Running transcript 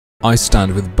I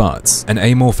Stand With Butts, an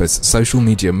amorphous social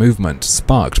media movement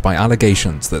sparked by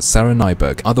allegations that Sarah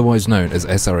Nyberg, otherwise known as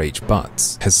SRH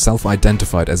Butts, has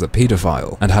self-identified as a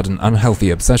pedophile and had an unhealthy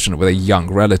obsession with a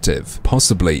young relative,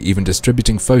 possibly even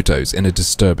distributing photos in a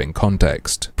disturbing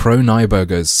context.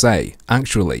 Pro-Nybergers say,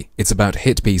 actually, it's about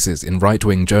hit pieces in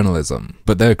right-wing journalism,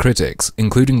 but their critics,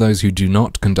 including those who do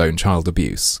not condone child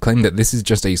abuse, claim that this is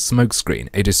just a smokescreen,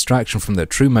 a distraction from their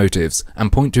true motives,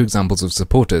 and point to examples of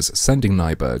supporters sending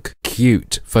Nyberg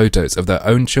cute photos of their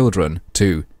own children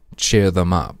to cheer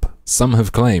them up. Some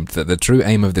have claimed that the true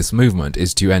aim of this movement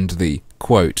is to end the,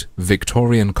 quote,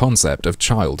 Victorian concept of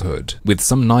childhood, with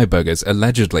some Nybergers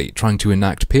allegedly trying to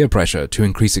enact peer pressure to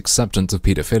increase acceptance of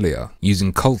paedophilia,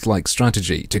 using cult-like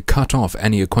strategy to cut off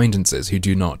any acquaintances who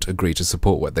do not agree to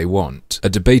support what they want. A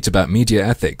debate about media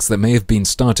ethics that may have been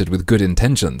started with good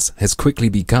intentions has quickly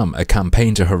become a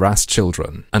campaign to harass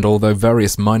children, and although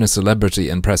various minor celebrity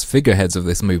and press figureheads of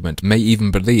this movement may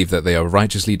even believe that they are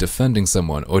righteously defending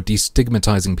someone or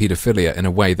destigmatizing paedophilia in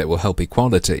a way that will help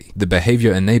equality, the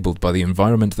behavior enabled by the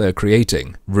environment they are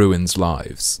creating ruins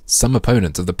lives. Some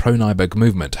opponents of the pro-Nyberg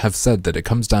movement have said that it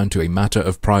comes down to a matter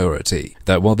of priority,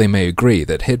 that while they may agree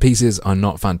that hit pieces are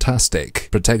not fantastic,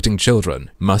 protecting children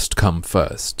must come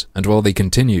first. And while they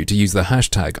continue to use the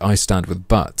hashtag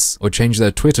 #IStandWithButts, or change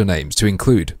their Twitter names to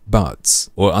include Butts,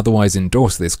 or otherwise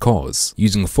endorse this cause,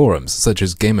 using forums such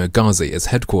as Gamer Ghazi as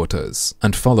headquarters,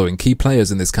 and following key players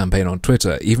in this campaign on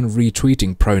Twitter, even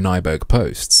retweeting pro-Nyberg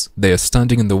posts, they are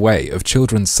standing in the way of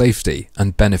children's safety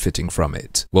and benefiting from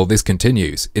it. While this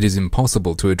continues, it is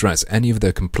impossible to address any of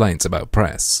their complaints about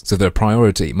press, so their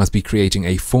priority must be creating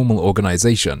a formal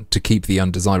organization to keep the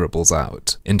undesirables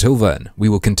out. Until then, we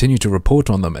will continue to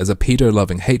report on them as a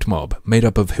pedo-loving hate mob made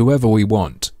up of whoever we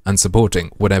want and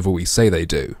supporting whatever we say they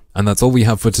do. And that's all we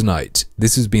have for tonight.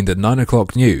 This has been the 9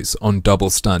 o'clock news on Double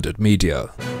Standard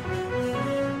Media.